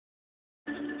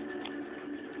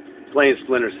playing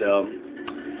Splinter Cell,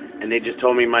 and they just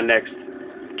told me my next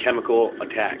chemical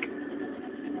attack.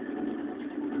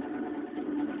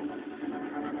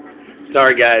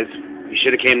 Sorry guys, you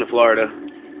should have came to Florida.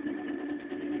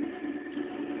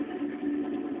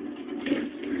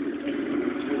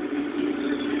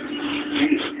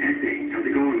 How's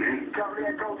it going, man? Charlie,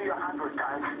 I told you 100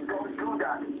 times, don't do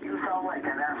that. You sound like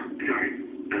an ass. Sorry.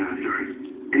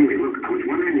 Anyway, look, I was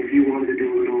wondering if you wanted to do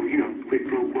a little, quick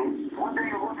pro quo. What do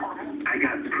you want from me? I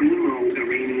got primo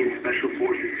Iranian Special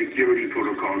Forces security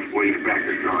protocols for you to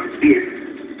practice on, if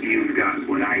you've got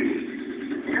what I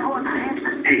need. You want this?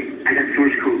 Hey, I got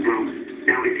source code, bro.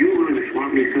 Now, if you're willing to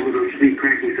swap me some of those sweet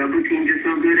cracking subroutines you're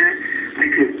so good at, I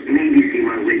could maybe see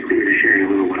my way clear to sharing a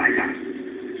little what I got.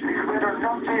 You better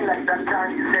not be like that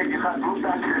time you said you had good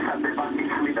access at the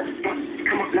bandits with us.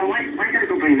 Come on, now, why gotta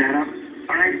go bring that up?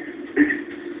 All right? Listen.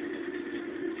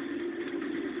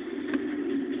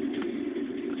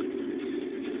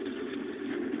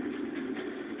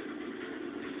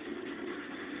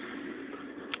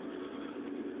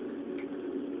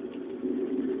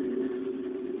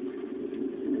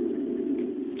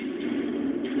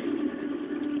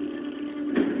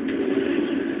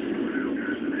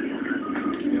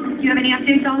 Do you have any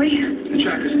updates, Ollie? The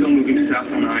track is still moving south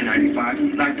on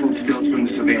I-95. Backfilled stills from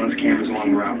the surveillance cameras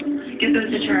along the route. Get those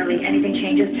to Charlie. Anything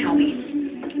changes, tell me.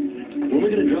 When are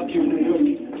we going to drop you in New York?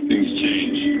 Things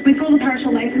change. We pull the partial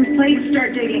license plate,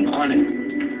 start digging. On it.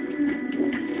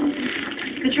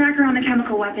 The tracker on the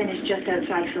chemical weapon is just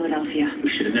outside Philadelphia.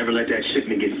 We should have never let that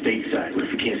shipment get stateside. What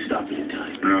if we can't stop it in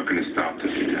time? We're not going to stop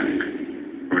this attack.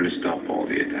 We're going to stop all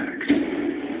the attacks.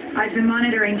 I've been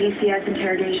monitoring DCS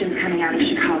interrogations coming out of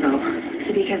Chicago.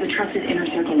 Siddiq has a trusted inner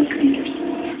circle of commanders.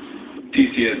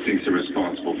 TCS thinks they're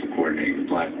responsible for coordinating the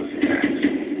blacklist attacks.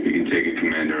 We can take a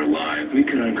commander alive. We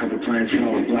could uncover plans for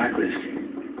all the blacklist.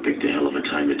 Picked a hell of a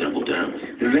time to double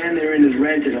down. The van they're in is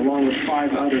rented, along with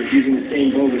 5 others using the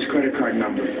same bogus credit card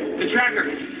number. The tracker!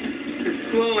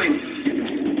 It's slowing.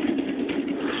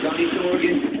 Southeast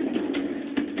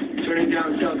Oregon. Turning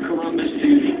down South Columbus to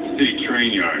City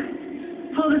train yard.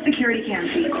 Pull the security cam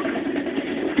feed.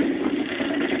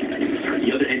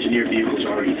 The other engineered vehicle's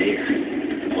already there.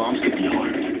 The bombs could be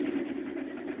armed.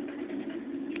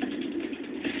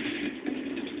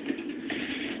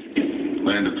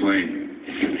 Land the plane.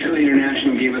 Philly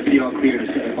International gave us the all-clear to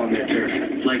set up on their turf.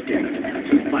 Flight deck.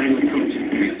 Final approach.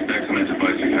 Any specs on that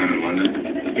device you found in London?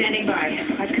 Standing by.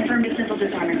 I've confirmed a simple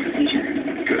disarmament procedure.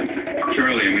 Good.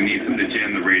 Charlie, I'm going to need them to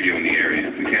jam the radio in the area.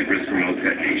 We can't risk remote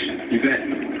detonation. You bet.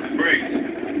 Brakes.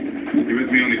 You're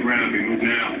with me on the ground. We move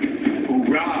now.